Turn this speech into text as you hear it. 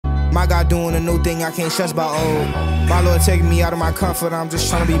My God doing a new thing, I can't stress about old. My Lord taking me out of my comfort, I'm just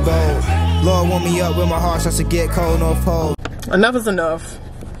trying to be bold. Lord woke me up when my heart starts to get cold, North Pole. Enough is enough.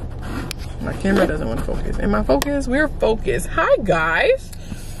 My camera doesn't want to focus. Am I focused? We're focused. Hi guys.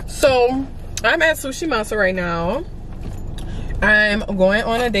 So I'm at Sushi Masa right now. I'm going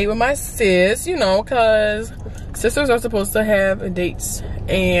on a date with my sis, you know, because sisters are supposed to have dates.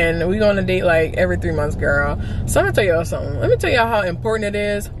 And we go on a date like every 3 months, girl. So I'm gonna tell y'all something. Let me tell y'all how important it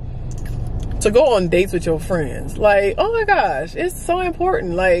is to go on dates with your friends. Like, oh my gosh, it's so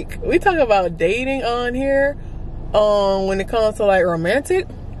important. Like, we talk about dating on here when it comes to like romantic.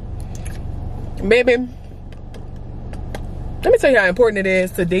 Baby, let me tell you how important it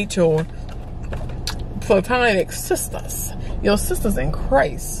is to date your platonic sisters. Your sisters in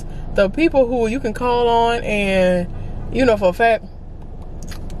Christ. The people who you can call on and you know for a fact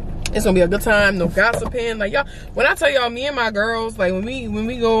it's gonna be a good time, no gossiping. Like y'all, when I tell y'all, me and my girls, like when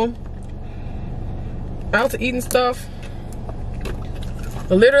we go out to eat and stuff,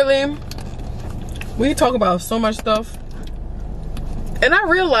 literally, we talk about so much stuff. And I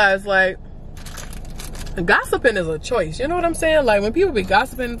realized like gossiping is a choice. You know what I'm saying? Like when people be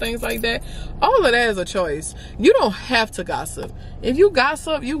gossiping and things like that, all of that is a choice. You don't have to gossip. If you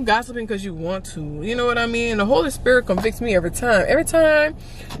gossip, you gossiping because you want to. You know what I mean? The Holy Spirit convicts me every time. Every time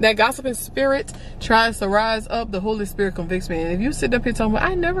that gossiping spirit tries to rise up, the Holy Spirit convicts me. And if you sit up here talking about,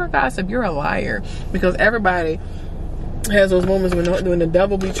 I never gossip, you're a liar. Because everybody has those moments when the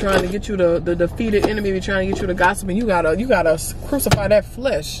devil be trying to get you the defeated enemy be trying to get you to gossip, and you gotta crucify that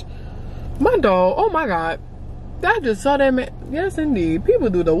flesh. My dog, oh my God, I just saw that man. Yes, indeed.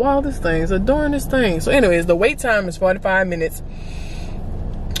 People do the wildest things, the darndest things. So anyways, the wait time is 45 minutes.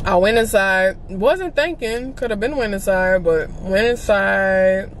 I went inside, wasn't thinking, could have been went inside, but went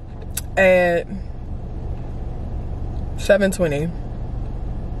inside at 7:20.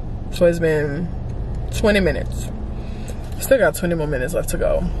 So it's been 20 minutes. Still got 20 more minutes left to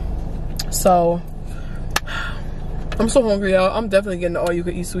go. So I'm so hungry, y'all. I'm definitely getting the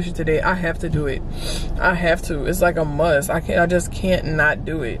all-you-can-eat sushi today. I have to do it. I have to. It's like a must. I just can't not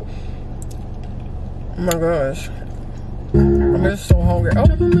do it. Oh my gosh. I'm just so hungry. Oh.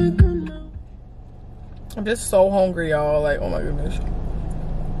 I'm just so hungry, y'all. Like, oh my goodness.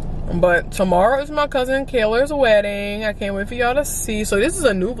 But tomorrow is my cousin Kayla's wedding. I can't wait for y'all to see. So this is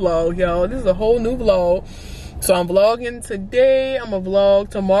a new vlog, y'all. This is a whole new vlog. So I'm vlogging today. I'm gonna vlog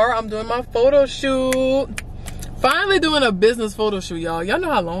tomorrow. I'm doing my photo shoot. Finally doing a business photo shoot, y'all. Y'all know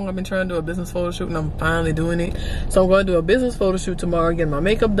how long I've been trying to do a business photo shoot, and I'm finally doing it. So I'm going to do a business photo shoot tomorrow. Getting my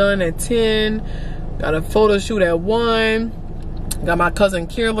makeup done at 10. Got a photo shoot at 1. Got my cousin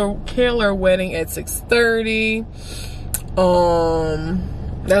Kayla wedding at 6:30.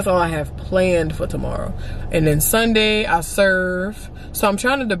 That's all I have planned for tomorrow. And then Sunday I serve. So I'm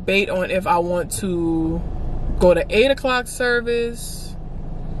trying to debate on if I want to go to 8 o'clock service,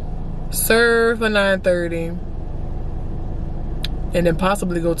 serve for 9:30. And then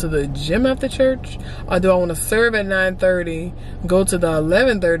possibly go to the gym after church? Or do I want to serve at 9:30, go to the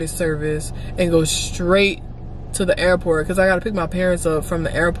 11:30 service, and go straight to the airport? Because I got to pick my parents up from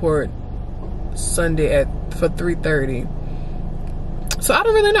the airport Sunday for 3:30. So I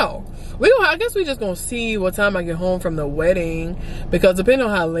don't really know. I guess we just going to see what time I get home from the wedding. Because depending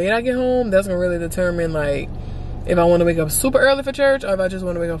on how late I get home, that's going to really determine like if I want to wake up super early for church or if I just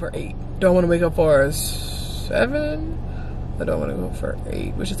want to wake up for 8. Do I want to wake up for 7? I don't want to go for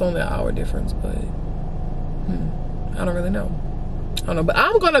 8, which is only an hour difference, but I don't really know. I don't know, but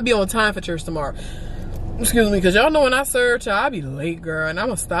I'm going to be on time for church tomorrow. Excuse me, because y'all know when I serve, I'll be late, girl, and I'm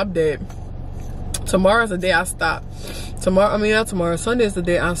going to stop dead. Tomorrow's the day I stop. Not tomorrow, Sunday is the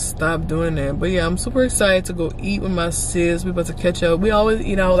day I stop doing that. But yeah, I'm super excited to go eat with my sis. We about to catch up. We always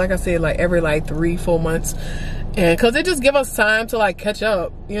eat out, like I said, like every like 3-4 months. And because it just give us time to like catch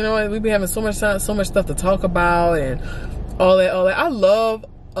up. You know, we be having so much time, so much stuff to talk about and all that. I love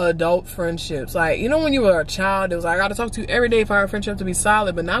adult friendships. Like, you know, when you were a child, it was like, I gotta talk to you every day for our friendship to be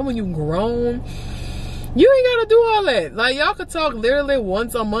solid. But now when you grown, you ain't gotta do all that. Like, y'all could talk literally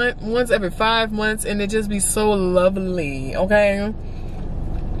once a month, once every 5 months, and it just be so lovely, okay?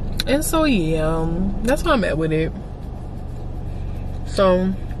 And so, yeah, that's where I'm at with it.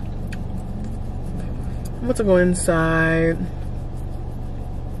 So, I'm about to go inside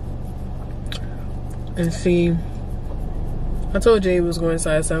and see. I told Jay we was going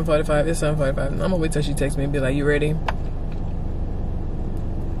inside at 7:45. It's 7:45. I'm gonna wait till she texts me and be like, you ready?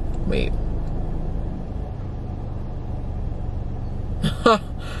 Wait.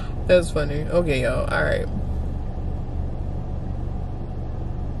 That's funny. Okay, y'all. Alright.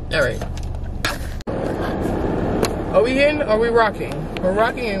 Alright. Are we in? Are we rocking? We're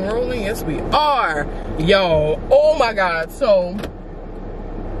rocking and rolling. Yes, we are. Yo, oh my God. So,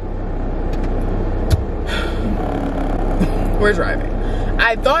 we're driving.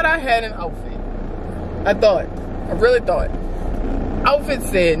 I thought I had an outfit. I really thought. Outfit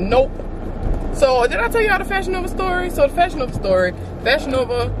said nope. So, did I tell y'all the Fashion Nova story? So, the Fashion Nova story, Fashion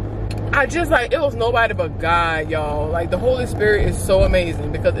Nova, I just like, it was nobody but God, y'all. Like, the Holy Spirit is so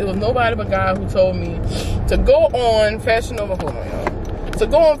amazing because it was nobody but God who told me to go on Fashion Nova. Hold on, y'all. To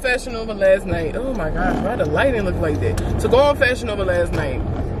go on Fashion Nova last night. Oh my gosh, why the lighting look like that? To go on Fashion Nova last night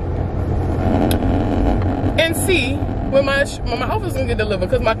and see when my outfit's gonna get delivered.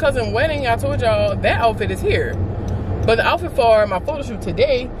 Because my cousin's wedding, I told y'all, that outfit is here. But the outfit for my photo shoot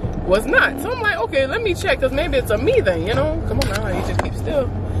today was not. So I'm like, okay, let me check because maybe it's a me thing, you know? Come on now, you just keep still.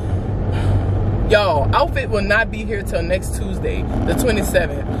 Y'all, outfit will not be here till next Tuesday, the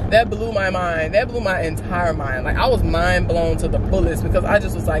 27th. That blew my mind. That blew my entire mind. Like, I was mind blown to the fullest because I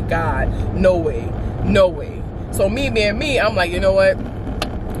just was like, God, no way, no way. So me being me, I'm like, you know what?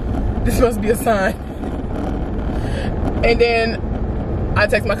 This must be a sign. And then I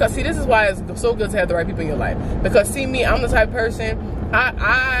text my cousin. See, this is why it's so good to have the right people in your life. Because see me, I'm the type of person,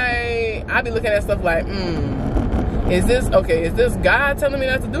 I be looking at stuff like, is this God telling me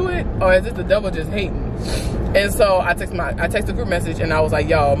not to do it, or is this the devil just hating? And so I text the group message and I was like,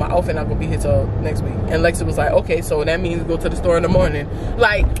 yo, my outfit not gonna be here till next week. And Lexi was like, okay, so that means go to the store in the morning.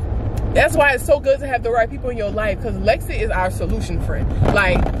 Like, that's why it's so good to have the right people in your life, because Lexi is our solution friend.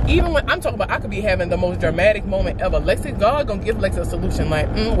 Like, even when I'm talking about, I could be having the most dramatic moment ever. Lexi, God gonna give Lexi a solution. Like,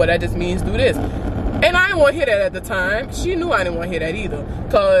 well, that just means do this. And I didn't want to hear that at the time. She knew I didn't want to hear that either,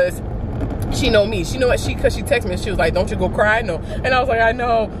 because she know me. She know what because she texted me and she was like, don't you go cry? No. And I was like, I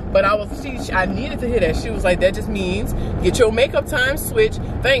know. But I needed to hear that. She was like, that just means get your makeup time switched.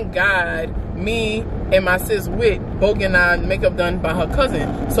 Thank God me and my sis Wit both getting our makeup done by her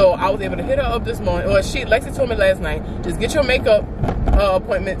cousin. So I was able to hit her up this morning. Or Lexi told me last night, just get your makeup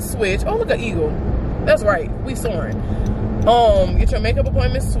appointment switched. Oh, look at Eagle. That's right. We soaring. Get your makeup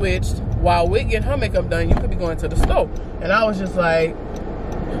appointment switched while Wit getting her makeup done. You could be going to the store. And I was just like,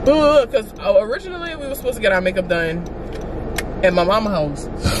 because originally we were supposed to get our makeup done at my mama's house,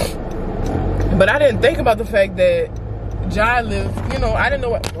 but I didn't think about the fact that Jai lives, you know, I didn't know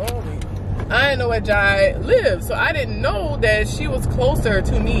where Jai lived, so I didn't know that she was closer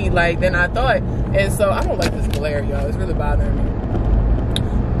to me like than I thought. And so I don't like this glare, y'all, it's really bothering me.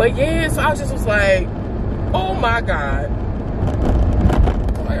 But yeah, so I just was like, oh my God.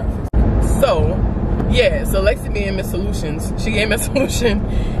 Oh my God. So yeah, so Lexi being Miss Solutions, she gave me a solution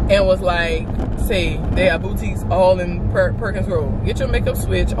and was like, say, they have boutiques all in Perkins Road. Get your makeup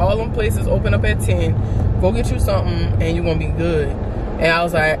switch, all them places open up at 10. Go get you something and you're gonna be good. And I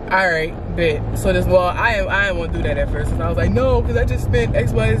was like, all right, bet. So this, well, I didn't want to do that at first. And I was like, no, because I just spent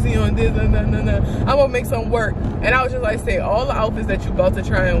X, Y, Z on this, I'm gonna make something work. And I was just like, say, all the outfits that you about to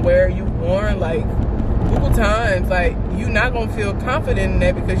try and wear, you worn like Google times, like, you not gonna feel confident in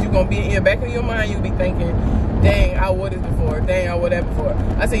that because you're gonna be in the back of your mind, you'll be thinking, dang, I wore this before, dang, I wore that before.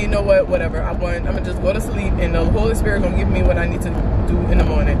 I said, you know what, whatever, I'm gonna just go to sleep and the Holy Spirit gonna give me what I need to do in the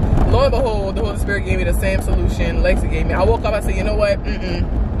morning. Lo and behold, the Holy Spirit gave me the same solution Lexi gave me. I woke up, I said, you know what,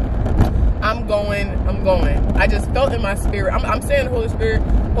 I'm going. I just felt in my spirit. I'm saying Holy Spirit,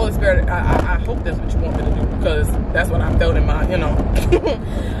 I hope that's what you want me to do, because that's what I felt in my, you know.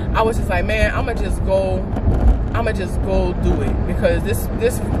 I was just like, man, I'ma just go do it, because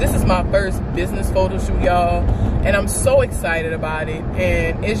this is my first business photo shoot, y'all, and I'm so excited about it.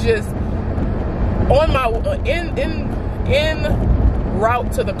 And it's just on my in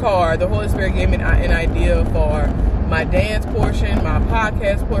route to the car, the Holy Spirit gave me an idea for my dance portion, my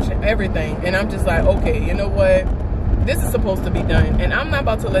podcast portion, everything. And I'm just like, okay, you know what? This is supposed to be done. And I'm not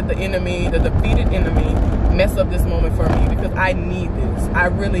about to let the enemy, the defeated enemy, mess up this moment for me, because I need this. I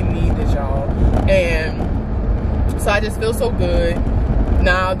really need this, y'all. And so I just feel so good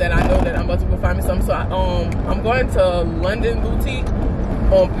now that I know that I'm about to go find me something. So I'm going to London Boutique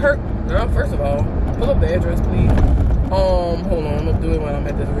on Girl, first of all, pull up the address, please. Hold on, I'm gonna do it when I'm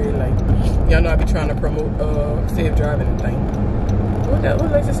at this red light. Y'all know I be trying to promote safe driving and thing. What did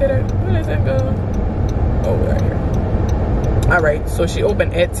I say that? What did I say? Oh, right here. Alright, so she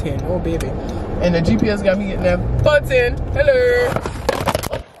opened at 10. Oh baby. And the GPS got me getting there for 10. Hello.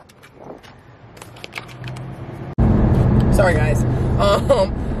 Sorry guys.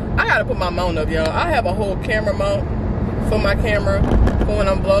 I gotta put my mount up, y'all. I have a whole camera mount for my camera for when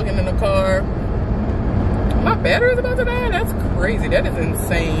I'm vlogging in the car. My battery is about to die? That's crazy. That is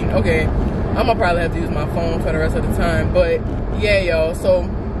insane. Okay, I'm gonna probably have to use my phone for the rest of the time. But yeah, y'all, so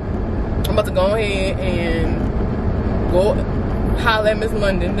I'm about to go ahead and go holla at Miss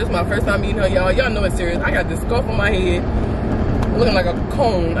London. This is my first time meeting her, y'all. Y'all know it's serious. I got this scarf on my head, looking like a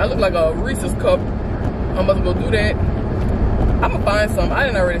cone. I look like a Reese's cup. I'm about to go do that. I'm gonna find some. I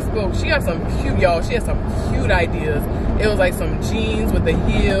didn't already spoke. She got some cute, y'all. She had some cute ideas. It was like some jeans with the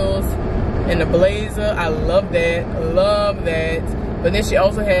heels and the blazer. I love that. Love that. But then she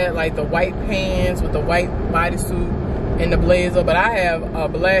also had like the white pants with the white bodysuit and the blazer. But I have a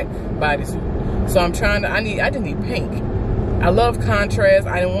black bodysuit. So I'm trying to, I just need pink. I love contrast.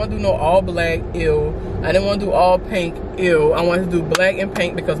 I didn't want to do no all black, ew. I didn't want to do all pink, ew. I wanted to do black and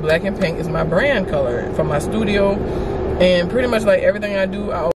pink because black and pink is my brand color from my studio. And pretty much like everything I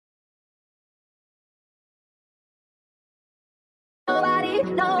do, Nobody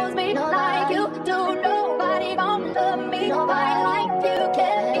knows me like you do. Nobody gon' love me quite like you.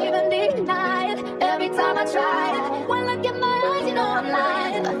 Can't even deny it every time I try it. When I look in my eyes, you know I'm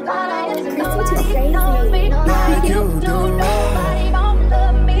lying. Nobody knows me like you do. Nobody gon'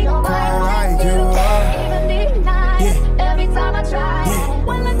 love me quite like you. Can't even deny it every time I try it.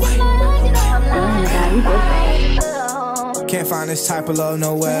 When I look in my eyes, you know I'm lying. Can't find this type of love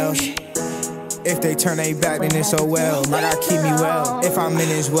nowhere else. If they turn they back, then it's so well. Might I keep me well. If I'm in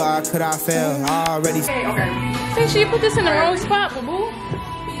this well, could I fail? I already okay. Think she put this in the wrong spot, boo-boo.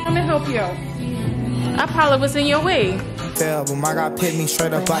 Let me help you out. I probably was in your way. Fail, but my God picked me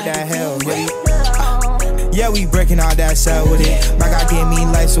straight up out that hell. Yeah, we breaking all that cell with it. My God gave me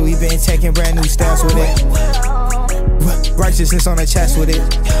life, so we been taking brand new steps with it. Righteousness on the chest with it.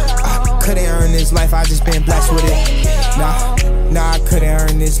 Couldn't earn this life, I just been blessed with it. Nah, I couldn't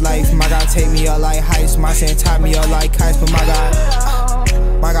earn this life. My God take me up like heights. My sin tied me up like kites. But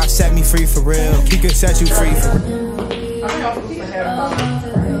my God set me free for real. He could set you free for real.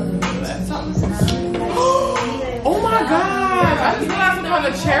 Oh my God! I just realized what kind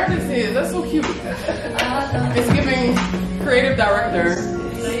of chair this is. That's so cute. It's giving creative director.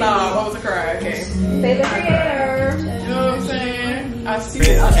 Stop. I was a cry. Okay. Say the creator. You know what I'm saying? I see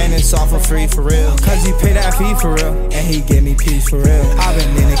it. And it's all for free for real. Cause he paid that fee for real. And he gave me peace for real. I've been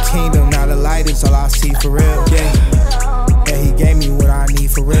in the kingdom, now the light is all I see for real. Yeah, he gave me what I need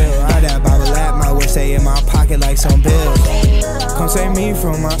for real. I that Bible app, my would stay in my pocket like some bills. Come save me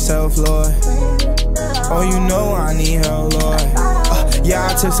from myself, Lord. Oh, you know I need help, Lord. Yeah,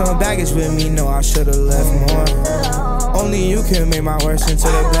 I took some baggage with me, no, I should've left more. Only you can make my worst into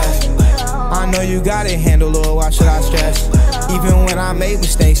the best. I know you got it handled, Lord, why should I stress? Even when I made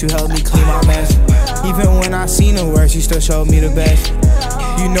mistakes, you helped me clean my mess. Even when I seen the worst, you still showed me the best.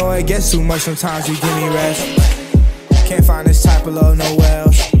 You know it gets too much, sometimes you give me rest. Can't find this type of love nowhere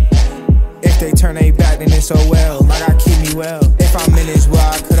else. If they turn they back, then it's so well. My God keep me well. If I'm in this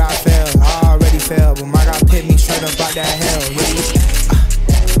well, could I fail? I already failed, but my God picked me straight up out that hell.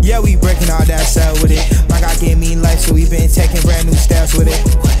 Yeah, we breaking all that cell with it. My God gave me life, so we been taking brand new steps with it.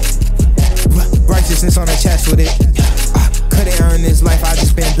 Righteousness on the chest with it. Couldn't earn this life, I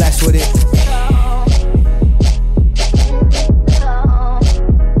just been blessed with it.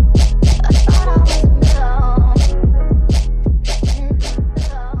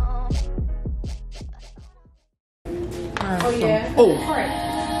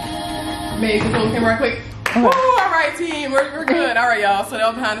 Maybe we can right quick. Woo, all right, team, we're good. All right, y'all. So that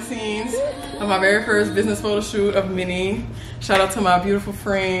was behind the scenes of my very first business photo shoot of Minnie. Shout out to my beautiful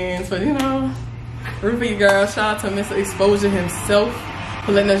friends, but you know, rooting for you girls. Shout out to Mr. Exposure himself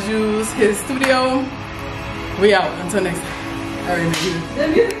for letting us use his studio. We out until next time. All right, the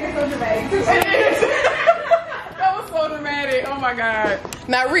music is so dramatic. It is. That was so dramatic. Oh my God.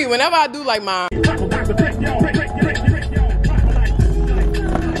 Now, Ree, whenever I do like my